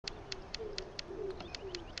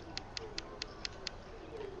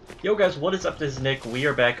Yo guys, what is up? This is Nick. We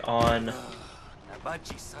are back on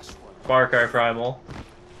Far Cry Primal.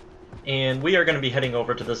 And we are going to be heading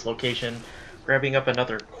over to this location, grabbing up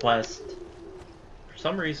another quest. For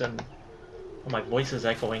some reason, my voice is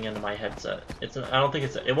echoing into my headset. I don't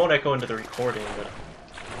think it won't echo into the recording, but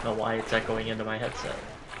I don't know why it's echoing into my headset.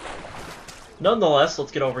 Nonetheless,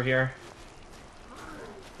 let's get over here.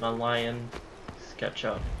 I'm on Lion. Let's catch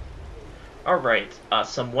up. Alright,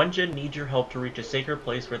 some Wenja need your help to reach a sacred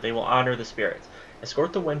place where they will honor the spirits.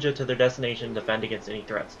 Escort the Wenja to their destination and defend against any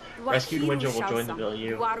threats. Rescued Wenja will join the village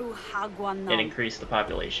and increase the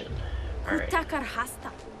population. Alright.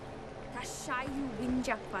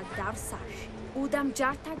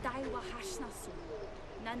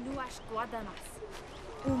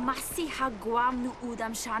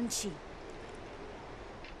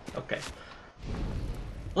 Okay.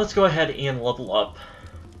 Let's go ahead and level up.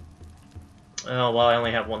 Oh, well, I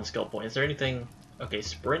only have one skill point. Is there anything... Okay,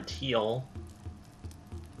 sprint, heal.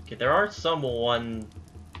 Okay, there are some one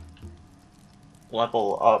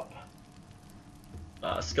level up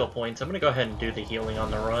skill points. I'm gonna go ahead and do the healing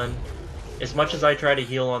on the run. As much as I try to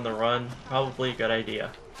heal on the run, probably a good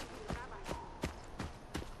idea.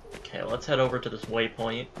 Okay, let's head over to this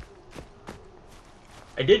waypoint.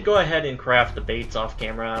 I did go ahead and craft the baits off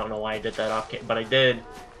camera. I don't know why I did that off camera, but I did.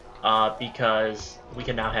 Because we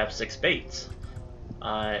can now have 6 baits.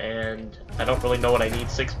 And I don't really know what I need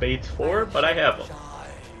 6 baits for, but I have them.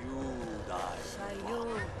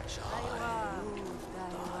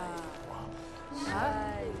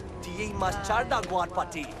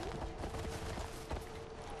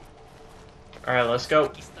 Alright, let's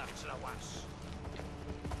go.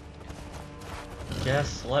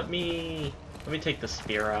 Yes, let me take the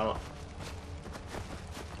spear out.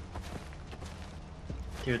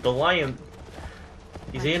 Dude, the lion...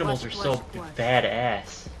 These animals are so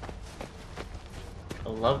badass. I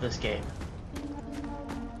love this game.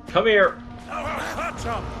 Come here!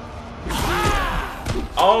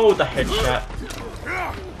 Oh, the headshot.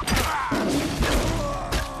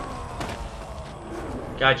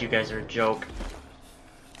 God, you guys are a joke.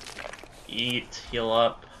 Eat, heal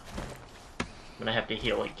up. I'm gonna have to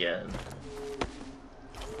heal again.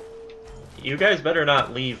 You guys better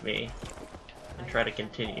not leave me and try to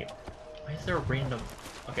continue. Why is there a random...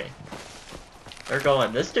 Okay. They're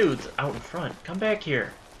going. This dude's out in front. Come back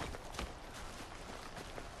here.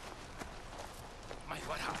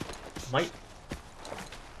 Might...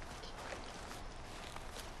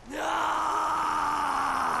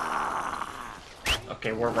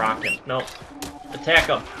 Okay, we're rocking. Nope. Attack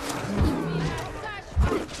him.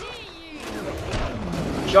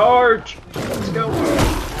 Charge! Let's go.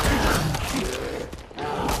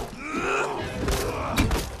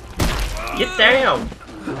 Get down!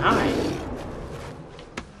 Die!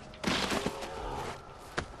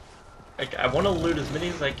 I want to loot as many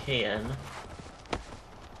as I can.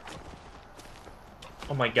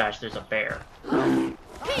 Oh my gosh, there's a bear.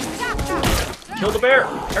 Kill the bear!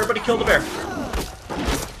 Everybody kill the bear!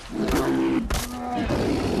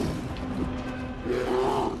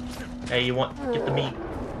 Hey, you want... Get the meat.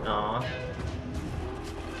 Aw.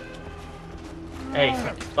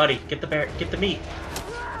 Hey, buddy, get the bear. Get the meat.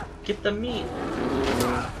 Get the meat.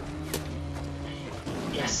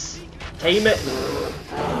 Yes. Tame it.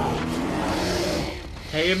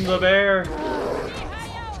 Tame the bear.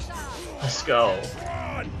 Let's go.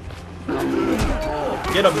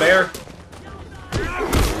 Get him, bear.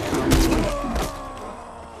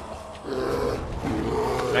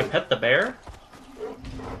 Can I pet the bear?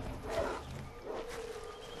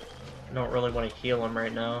 I don't really want to heal him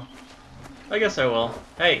right now. I guess I will.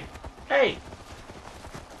 Hey. Hey!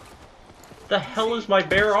 The hell is my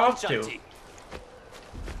bear off to?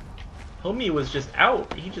 Homie was just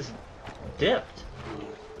out. He just dipped.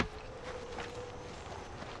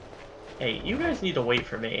 Hey, you guys need to wait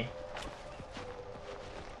for me.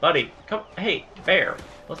 Buddy, come. Hey, bear.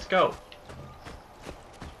 Let's go.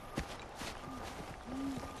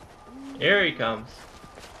 Here he comes.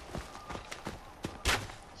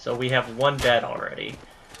 So we have 1 dead already.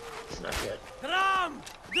 It's not good.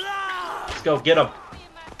 Let's go get him.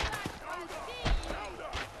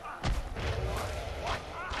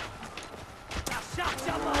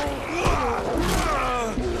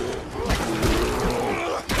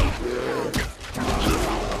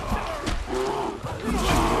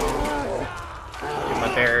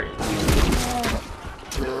 Bear.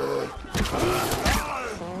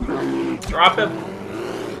 Drop him.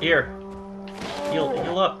 Here.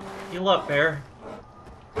 Heal up. Heal up, bear.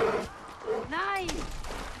 Nice.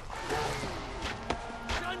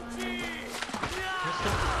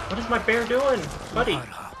 What is my bear doing? Buddy,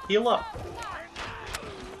 heal up.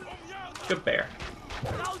 Good bear.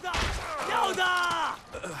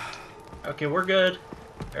 Okay, we're good.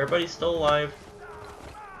 Everybody's still alive.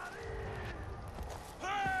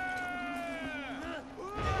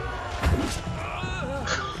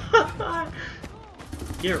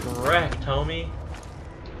 Get wrecked, homie.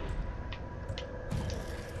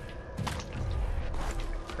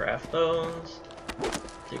 Craft those.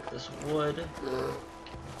 Take this wood.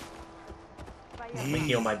 Let me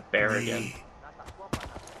heal my bear again.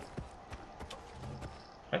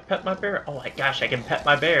 I pet my bear? Oh my gosh, I can pet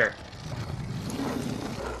my bear.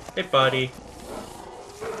 Hey, buddy.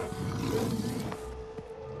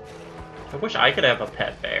 I wish I could have a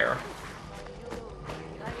pet bear.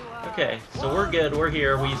 Okay, so we're good. We're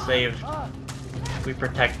here. We saved. We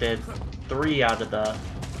protected 3 out of the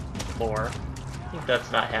 4. I think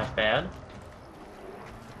that's not half bad.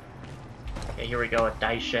 Okay, here we go. A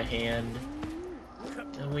Daisha hand.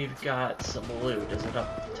 And we've got some loot. Is it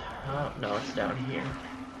up top? No, it's down here.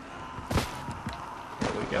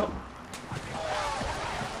 There we go.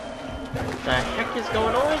 What the heck is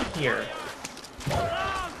going on here?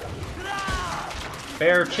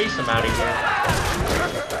 Bear, chase him out of here.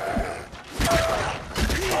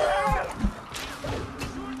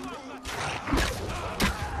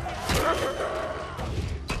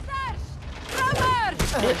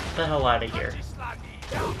 Get the hell out of here.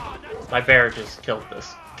 My bear just killed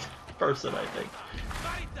this person, I think.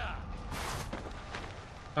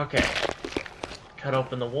 Okay. Cut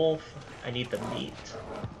open the wolf. I need the meat.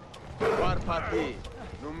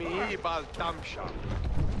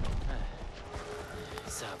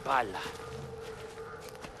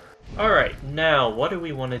 Alright, now what do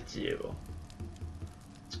we want to do?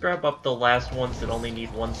 Let's grab up the last ones that only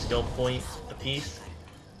need 1 skill point apiece.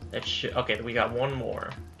 That should. Okay, we got 1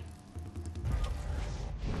 more.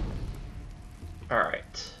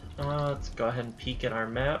 Alright. Let's go ahead and peek at our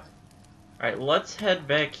map. Alright, let's head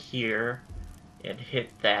back here and hit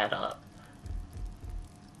that up.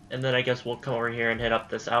 And then I guess we'll come over here and hit up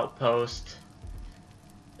this outpost.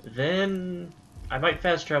 Then I might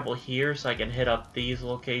fast travel here so I can hit up these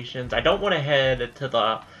locations. I don't want to head to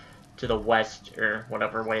the west, or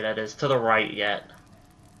whatever way that is, to the right yet.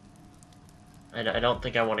 I don't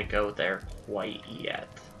think I want to go there quite yet.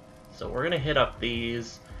 So we're going to hit up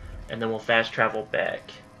these, and then we'll fast travel back.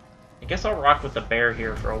 I guess I'll rock with the bear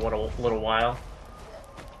here for a little while.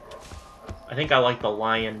 I think I like the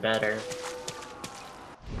lion better.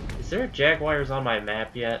 Is there jaguars on my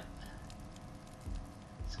map yet?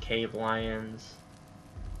 It's cave lions.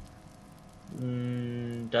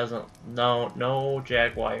 No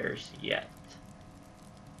jaguars yet.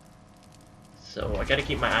 So I gotta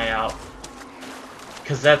keep my eye out.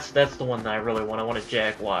 Because that's the one that I really want. I want a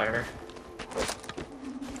jaguar.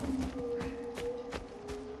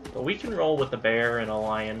 But we can roll with the bear and a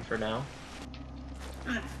lion for now.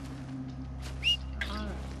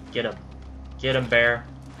 Get him. Get him, bear.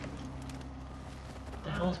 What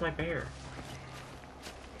the hell is my bear?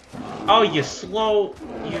 Oh, you slow...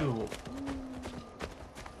 You.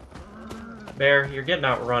 Bear, you're getting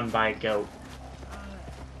outrun by a goat.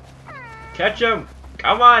 Catch him!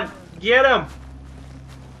 Come on! Get him!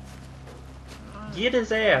 Get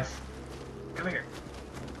his ass! Come here.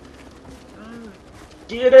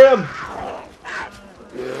 Get him! Oh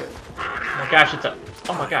my gosh, it's a...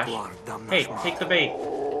 Oh my gosh. Hey, take the bait.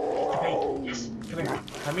 Take the bait. Yes, come here.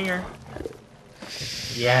 Come here.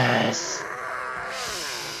 Yes!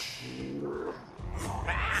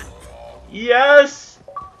 Yes!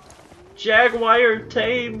 Jaguar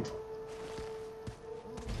tamed!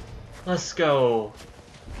 Let's go.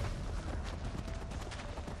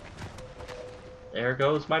 There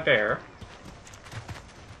goes my bear.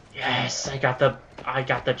 Yes, I got the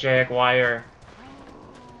jaguar.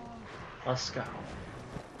 Let's go.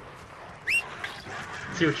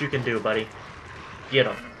 See what you can do, buddy. Get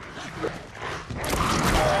him.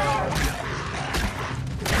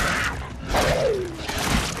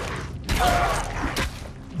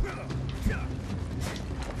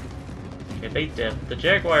 Okay, they dipped. The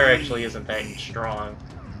jaguar actually isn't that strong,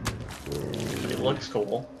 but it looks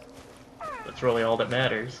cool. That's really all that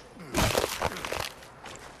matters.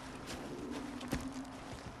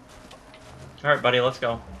 Alright, buddy, let's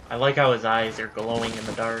go. I like how his eyes are glowing in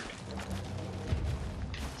the dark.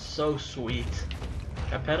 So sweet.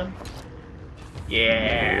 Can I pet him?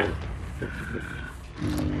 Yeah!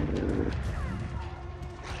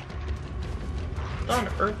 What on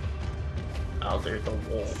earth? Oh, they're the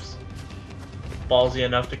wolves. Ballsy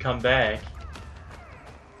enough to come back.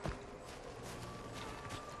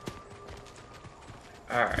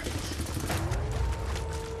 Alright.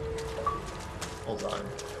 Hold on.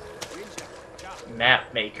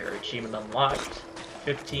 Map Maker, achievement unlocked.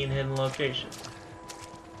 15 hidden locations.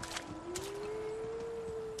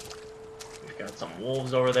 We've got some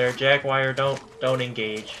wolves over there. Jaguar, don't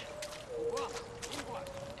engage.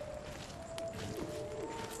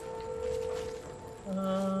 I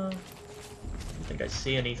don't think I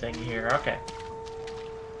see anything here. Okay.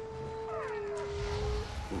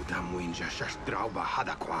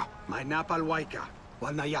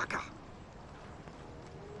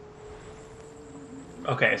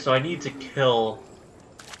 Okay, so I need to kill.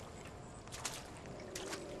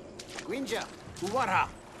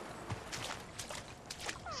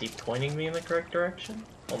 Is he pointing me in the correct direction?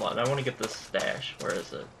 Hold on, I want to get this stash. Where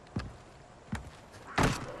is it?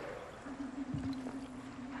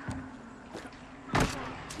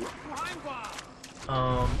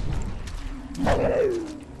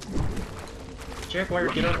 Jaguar,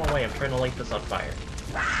 get out of my way. I'm trying to light this on fire.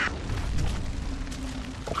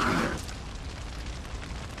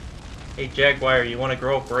 Hey, Jaguar, you want to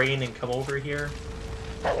grow a brain and come over here?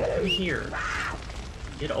 Come here.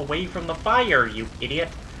 Get away from the fire, you idiot.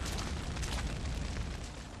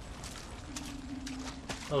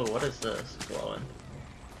 Oh, what is this glowing?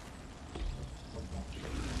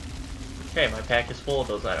 Okay, my pack is full of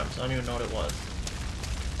those items. I don't even know what it was.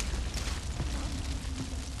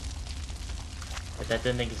 But that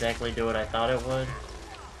didn't exactly do what I thought it would.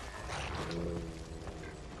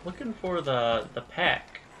 Looking for the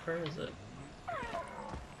pack. Where is it?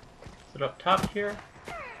 Is it up top here?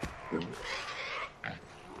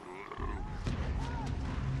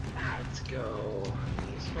 Let's go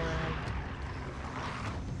this way.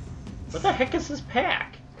 What the heck is this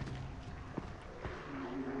pack?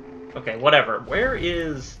 Okay, whatever. Where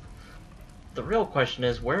is... The real question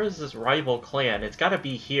is, where is this rival clan? It's gotta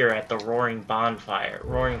be here at the Roaring Bonfire.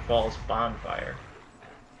 Roaring Falls Bonfire.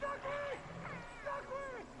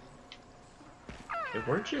 If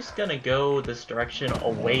we're just gonna go this direction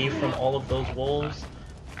away from all of those wolves,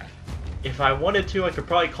 if I wanted to, I could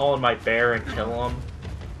probably call in my bear and kill him.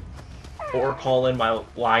 Or call in my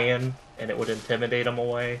lion, and it would intimidate him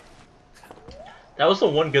away. That was the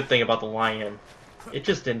one good thing about the lion. It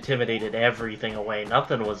just intimidated everything away.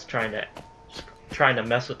 Nothing was trying to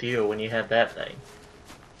mess with you when you had that thing.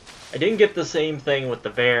 I didn't get the same thing with the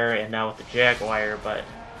bear and now with the jaguar, but...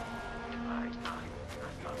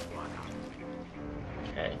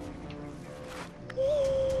 Okay.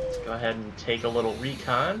 Let's go ahead and take a little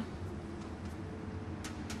recon.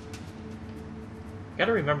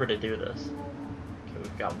 Gotta remember to do this. Okay,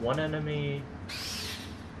 we've got one enemy.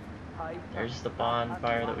 There's the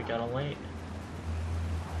bonfire that we gotta light.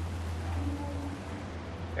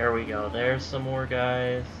 There we go. There's some more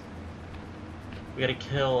guys. We gotta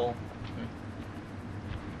kill...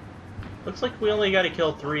 Looks like we only gotta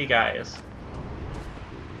kill 3 guys.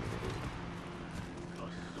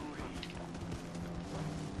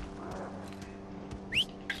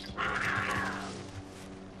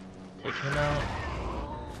 Take him out.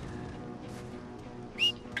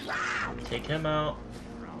 Take him out.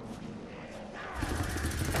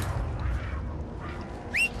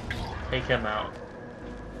 Take him out.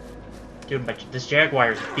 Dude, but this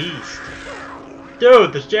jaguar is a beast.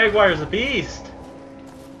 Dude, this jaguar is a beast.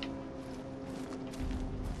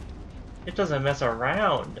 It doesn't mess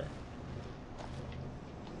around. Let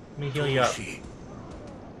me heal you up.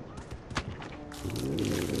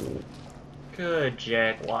 Good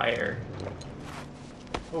jaguar.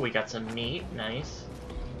 Oh, we got some meat. Nice.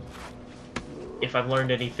 If I've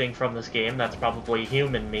learned anything from this game, that's probably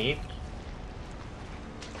human meat.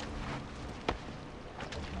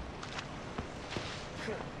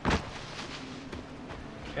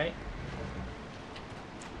 Okay.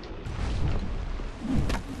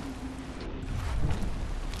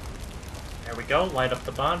 There we go, light up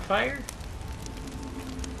the bonfire.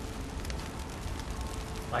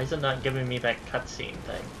 Why is it not giving me that cutscene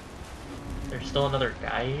thing? There's still another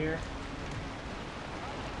guy here?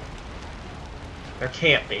 There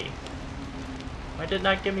can't be. Why did it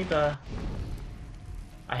not give me the...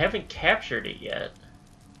 I haven't captured it yet.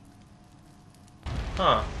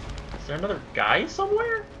 Huh. Is there another guy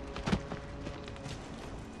somewhere?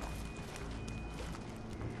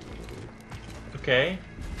 Okay.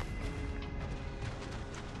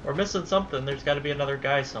 We're missing something. There's got to be another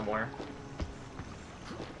guy somewhere.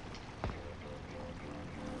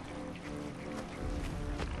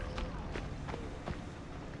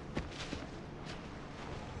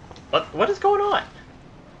 What is going on? Is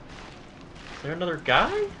there another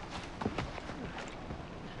guy?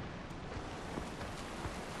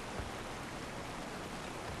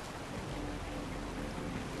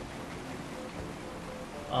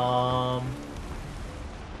 Oh.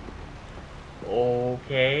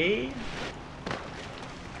 Okay.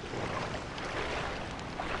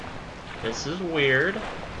 This is weird.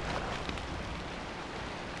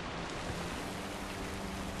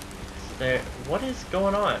 What is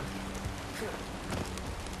going on?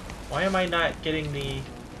 Why am I not getting the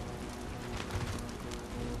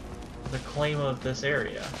claim of this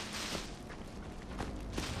area?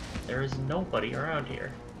 There is nobody around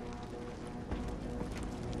here.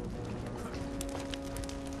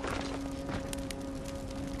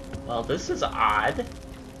 Well, this is odd.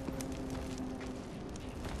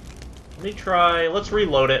 Let me try, let's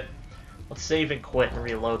reload it. Let's save and quit and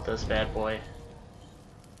reload this bad boy.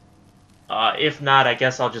 If not, I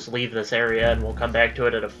guess I'll just leave this area and we'll come back to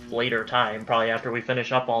it at a later time, probably after we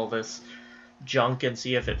finish up all this junk and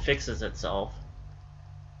see if it fixes itself.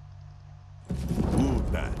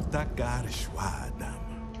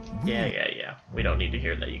 Yeah. We don't need to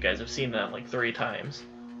hear that. You guys have seen that like 3 times.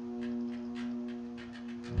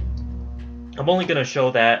 I'm only going to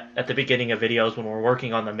show that at the beginning of videos when we're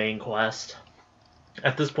working on the main quest.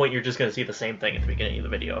 At this point, you're just going to see the same thing at the beginning of the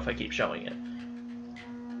video if I keep showing it.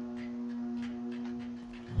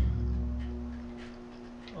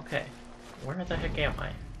 Okay, where the heck am I?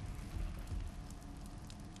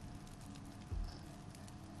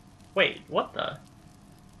 Wait, what the?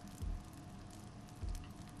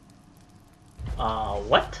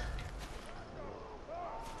 What?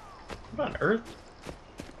 What on earth?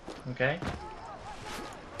 Okay.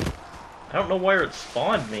 I don't know where it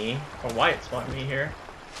spawned me, or why it spawned me here.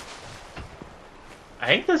 I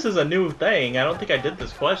think this is a new thing. I don't think I did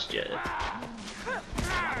this quest yet.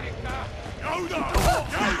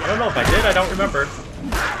 I don't know if I did, I don't remember.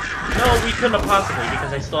 No, we couldn't have possibly,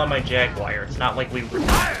 because I still have my Jaguar. It's not like we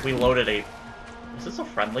loaded a... Is this a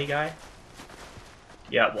friendly guy?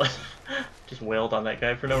 Yeah, it was. Just wailed on that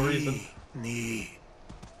guy for no reason.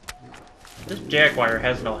 This Jaguar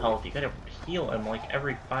has no health. You gotta heal him like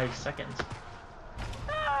every 5 seconds.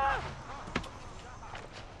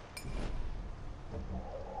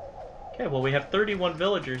 Okay, well we have 31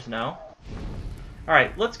 villagers now.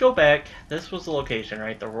 Alright, let's go back. This was the location,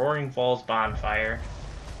 right? The Roaring Falls bonfire.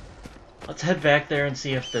 Let's head back there and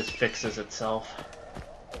see if this fixes itself.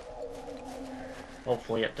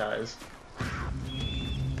 Hopefully it does.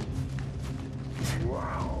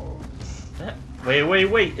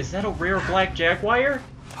 Wait, is that a rare black Jaguar?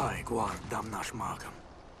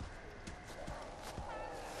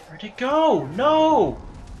 Where'd it go? No!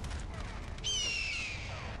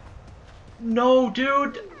 No,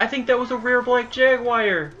 dude! I think that was a rare black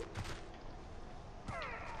Jaguar!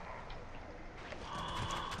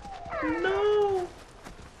 No!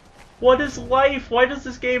 What is life? Why does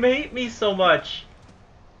this game hate me so much?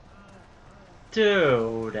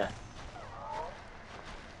 Dude.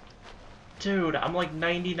 Dude, I'm like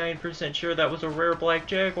 99% sure that was a rare black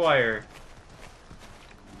Jaguar.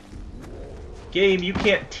 Game, you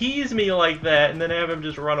can't tease me like that and then have him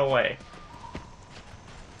just run away.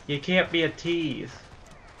 You can't be a tease.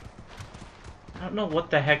 I don't know what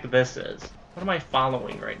the heck this is. What am I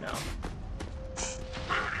following right now?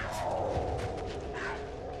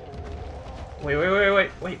 Wait,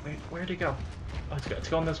 where'd it go? Oh, it's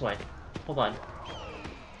going this way. Hold on.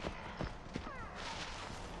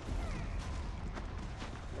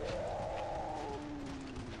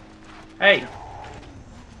 Hey!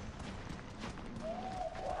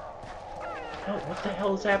 Oh, what the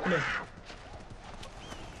hell is happening?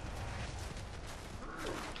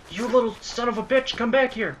 You little son of a bitch, come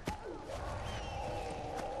back here!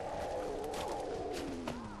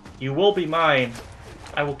 You will be mine.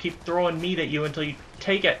 I will keep throwing meat at you until you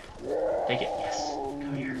take it. Take it, yes.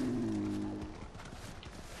 Come here.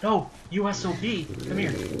 No, USOB, come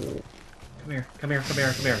here. Come here.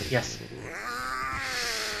 Yes.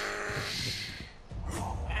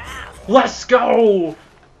 Let's go!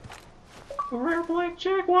 A rare black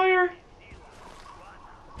Jaguar.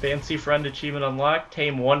 Fancy friend achievement unlocked.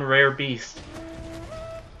 Tame 1 rare beast.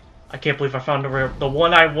 I can't believe I found the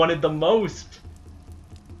one I wanted the most.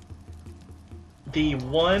 The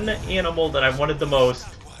one animal that I wanted the most.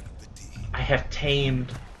 I have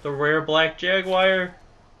tamed the rare black Jaguar.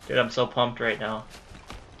 Dude, I'm so pumped right now.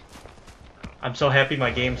 I'm so happy my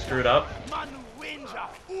game screwed up.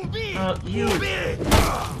 You.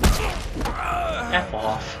 F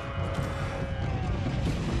off.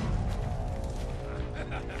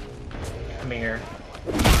 Come here.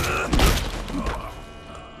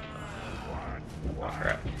 Oh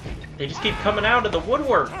crap. They just keep coming out of the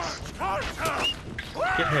woodworks.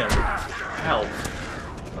 Get him. Help.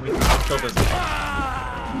 Let me kill this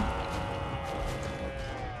guy.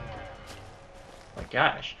 Oh my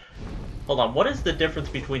gosh. Hold on, what is the difference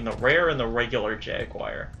between the rare and the regular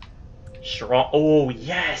Jaguar? Strong. Oh,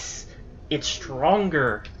 yes! It's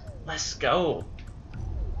stronger! Let's go!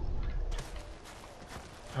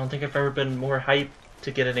 I don't think I've ever been more hyped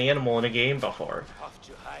to get an animal in a game before.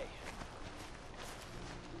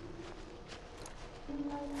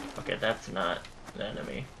 Okay, that's not an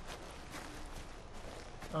enemy.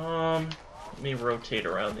 Let me rotate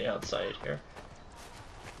around the outside here.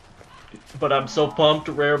 But I'm so pumped,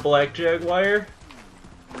 rare black Jaguar.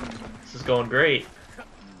 This is going great.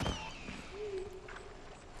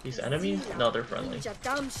 These enemies? No, they're friendly.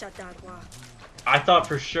 I thought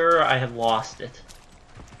for sure I had lost it.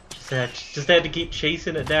 Just had to keep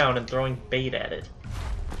chasing it down and throwing bait at it.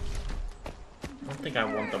 I don't think I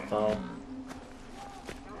want the bow.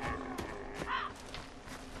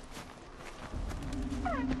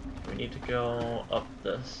 We need to go up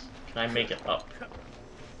this. Can I make it up?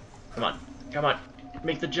 Come on. Come on.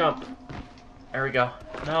 Make the jump. There we go.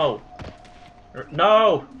 No.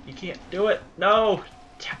 No! You can't do it. No!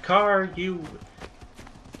 Car, you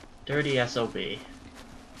dirty SOB.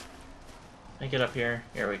 Make it up here.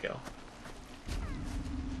 Here we go.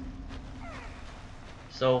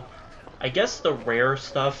 So, I guess the rare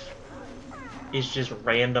stuff is just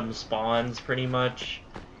random spawns, pretty much.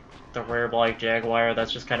 The rare black Jaguar,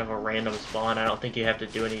 that's just kind of a random spawn. I don't think you have to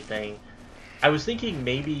do anything. I was thinking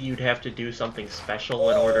maybe you'd have to do something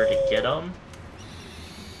special in order to get them.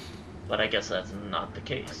 But I guess that's not the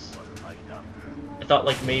case. I thought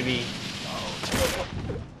like maybe... Oh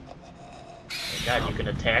my god, you can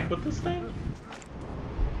attack with this thing?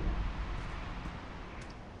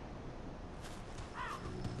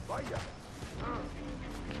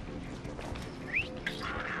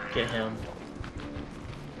 Get him.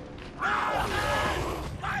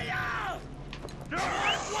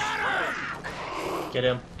 Get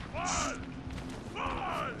him.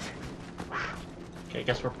 Okay, I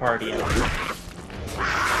guess we're partying.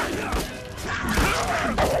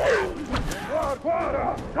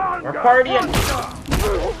 We're partying!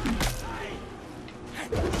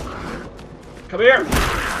 Come here!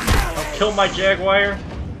 Don't kill my Jaguar.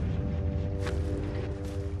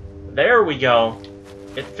 There we go.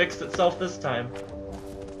 It fixed itself this time.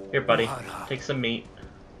 Here, buddy. Take some meat.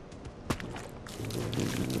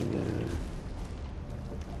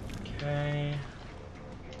 Okay.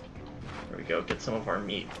 There we go. Get some of our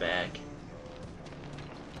meat back.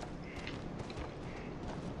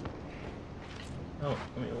 Oh,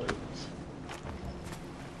 let me loot.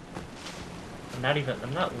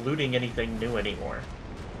 I'm not looting anything new anymore.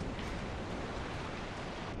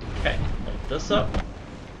 Okay, light this up.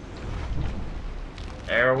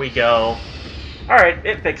 There we go. Alright,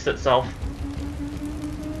 it fixed itself.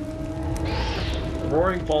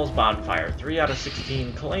 Roaring Falls Bonfire. 3 out of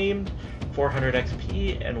 16 claimed. 400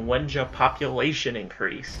 XP, and Wenja population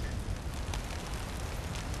increased.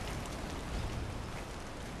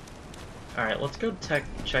 Alright, let's go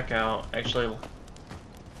check out, actually,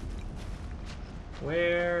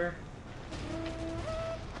 where...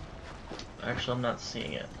 Actually, I'm not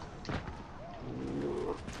seeing it.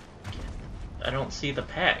 I don't see the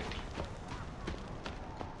pack.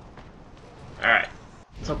 Alright,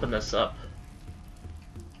 let's open this up.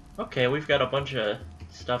 Okay, we've got a bunch of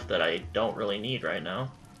stuff that I don't really need right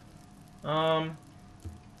now.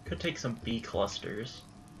 Could take some bee clusters.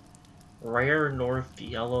 Rare North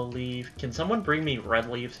Yellow Leaf. Can someone bring me red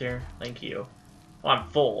leaves here? Thank you. Oh, I'm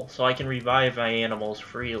full, so I can revive my animals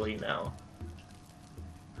freely now.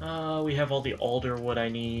 We have all the alder wood I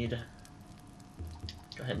need.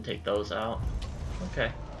 Go ahead and take those out.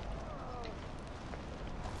 Okay.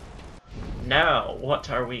 Now,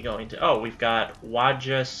 what are we going to... Oh, we've got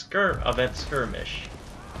Waja Event Skirmish.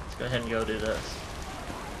 Let's go ahead and go do this.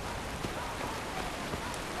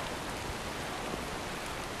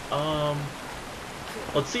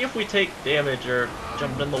 Let's see if we take damage or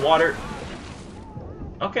jump in the water.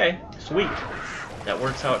 Okay, sweet. That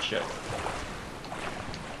works how it should.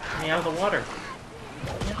 Get me out of the water.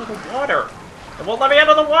 Get me out of the water! It won't let me out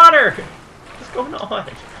of the water! What's going on?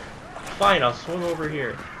 Fine, I'll swim over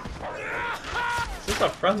here. Is this a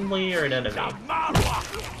friendly or an enemy?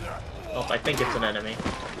 Oh, I think it's an enemy.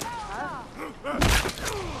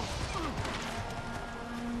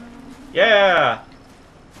 Yeah!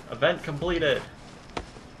 Event completed.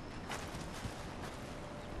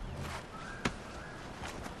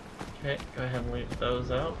 Okay, go ahead and leave those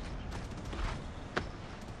out. I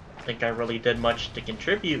don't think I really did much to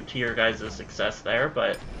contribute to your guys' success there,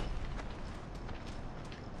 but...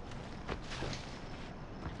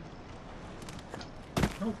 I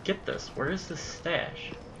don't get this. Where is this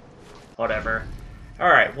stash? Whatever.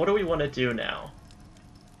 Alright, what do we want to do now?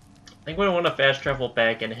 I think we want to fast travel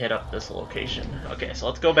back and hit up this location. Okay, so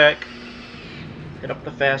let's go back. Hit up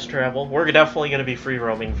the fast travel. We're definitely going to be free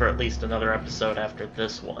roaming for at least another episode after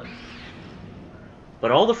this one.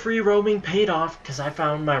 But all the free roaming paid off because I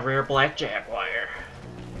found my rare black Jaguar.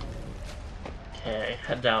 Okay,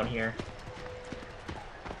 head down here.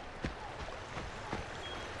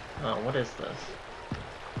 Oh, what is this?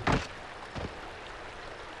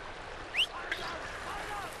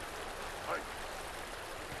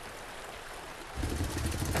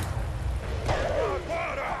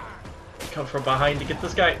 Come from behind to get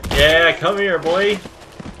this guy. Yeah, come here, boy.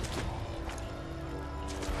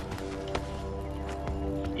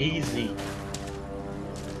 Easy.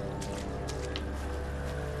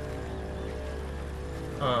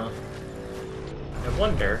 I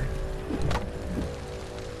wonder.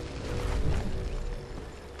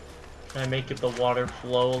 Can I make it the water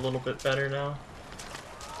flow a little bit better now?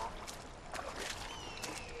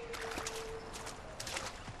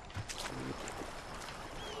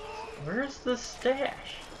 Where's the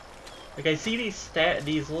stash? Like I see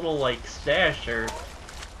these little like stash or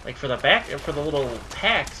like for the back for the little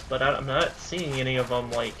packs, but I'm not seeing any of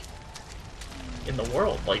them like in the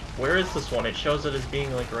world. Like where is this one? It shows it as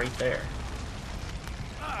being like right there.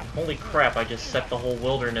 Holy crap! I just set the whole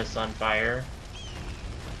wilderness on fire.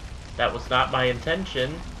 That was not my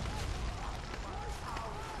intention.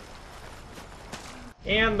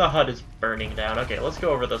 And the hut is burning down. Okay, let's go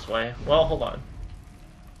over this way. Well, hold on.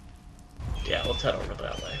 Yeah, let's head over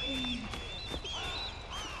that way.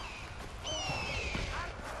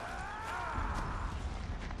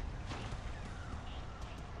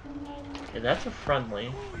 Okay, that's a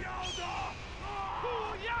friendly.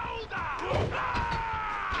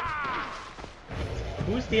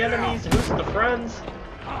 Who's the enemies? Who's the friends?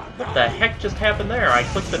 What the heck just happened there? I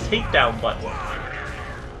clicked the takedown button.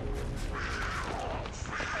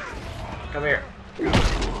 Come here.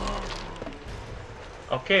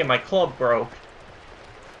 Okay, my club broke.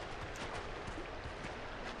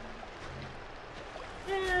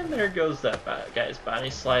 And there goes that guy's body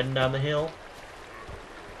sliding down the hill.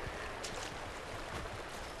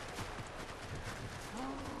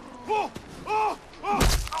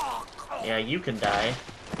 Yeah, you can die.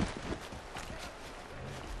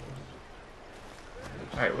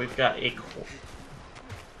 Alright, we've got a...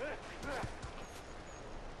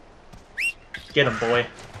 Get him, boy.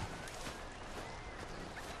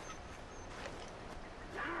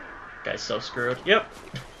 Guy's so screwed. Yep.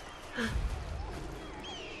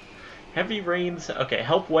 Heavy rains... Okay,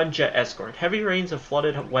 help Wenja escort. Heavy rains have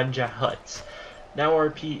flooded Wenja huts.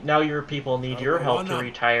 Now your people need your help to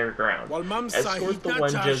retire ground. Escort the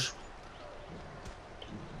Wenjas...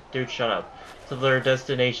 Dude, shut up. To their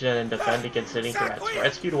destination and defend against any threats.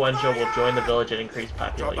 Rescued Wenja will join the village and increase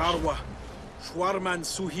population.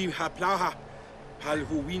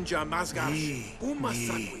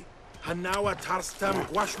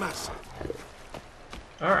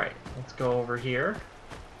 Alright, let's go over here.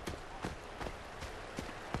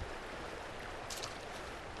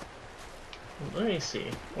 Let me see.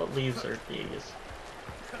 What leaves are these?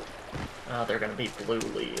 They're gonna be blue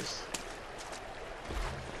leaves.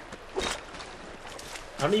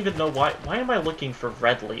 I don't even know why. Why am I looking for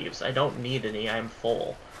red leaves? I don't need any. I'm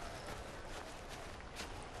full.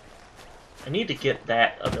 I need to get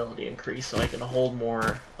that ability increased so I can hold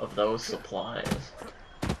more of those supplies.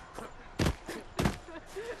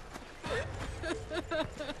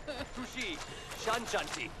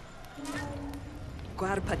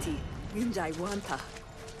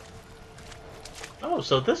 Oh,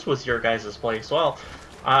 so this was your guys' place. Well,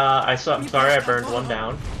 I'm sorry I burned one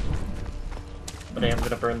down. But I am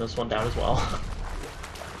gonna burn this one down as well.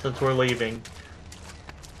 Since we're leaving.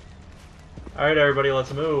 Alright everybody,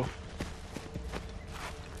 let's move.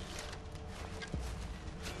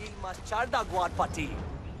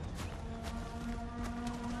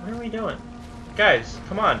 What are we doing? Guys,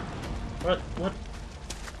 come on.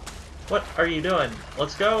 What are you doing?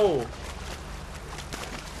 Let's go!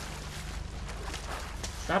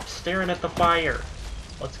 Stop staring at the fire.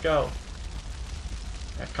 Let's go.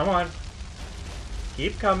 Yeah, come on.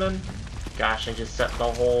 Keep coming. Gosh, I just set the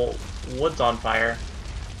whole woods on fire.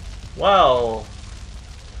 Well,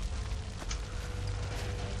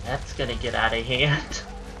 that's gonna get out of hand.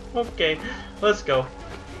 Okay, let's go.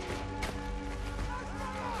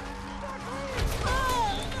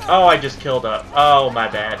 Oh, I just killed a... Oh, my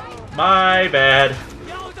bad. My bad.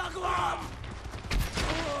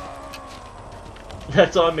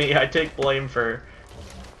 That's on me. I take blame for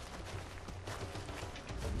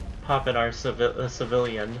popping our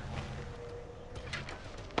civilian.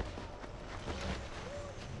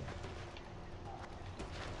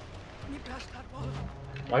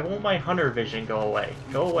 Why won't my hunter vision go away?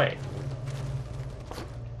 Go away.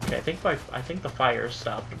 Okay, I think the fire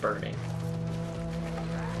stopped burning.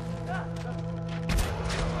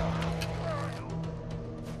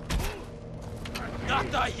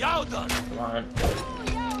 Come on.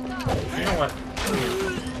 You know what?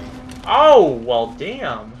 Oh, well,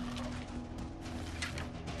 damn.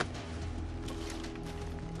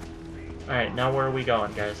 Alright, now where are we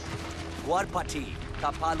going, guys?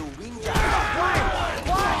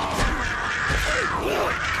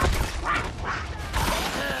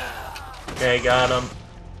 Okay, got him.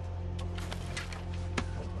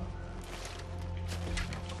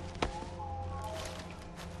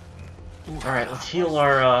 Alright, let's heal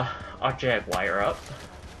our Jaguar up.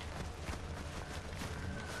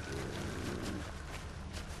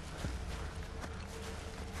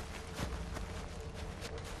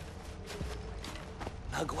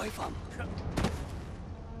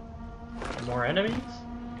 More enemies?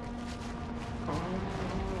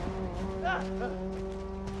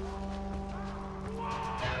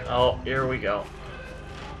 Oh, here we go.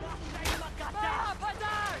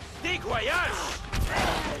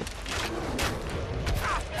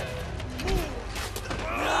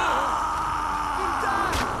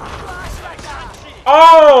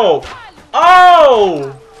 Oh!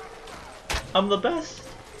 Oh! I'm the best.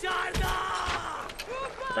 Did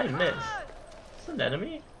I miss? Is an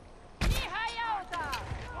enemy?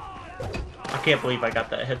 I can't believe I got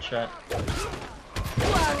that headshot.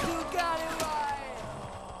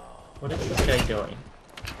 What is this guy doing?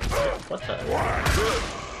 What the?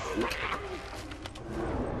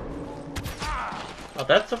 Oh,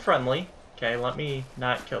 that's a friendly. Okay, let me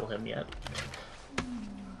not kill him yet.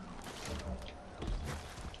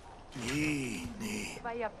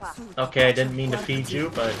 Okay, I didn't mean to feed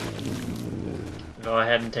you, but go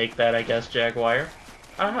ahead and take that, I guess, Jaguar.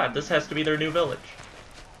 Aha, this has to be their new village.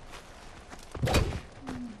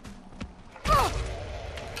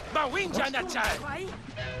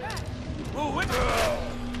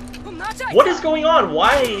 What is going on?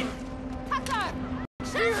 Why?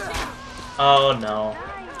 Oh no.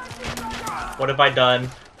 What have I done?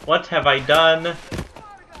 What have I done?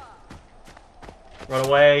 Run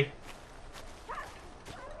away.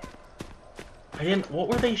 I didn't. What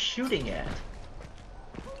were they shooting at?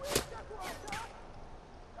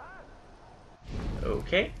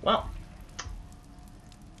 Okay, well.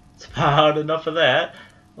 It's about enough of that.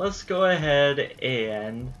 Let's go ahead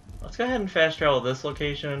and fast travel this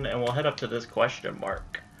location, and we'll head up to this question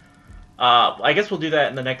mark. I guess we'll do that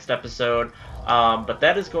in the next episode. But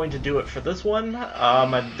that is going to do it for this one.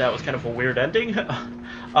 That was kind of a weird ending.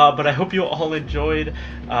 But I hope you all enjoyed.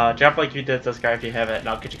 Drop a like if you did, subscribe if you haven't, and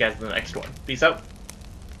I'll catch you guys in the next one. Peace out.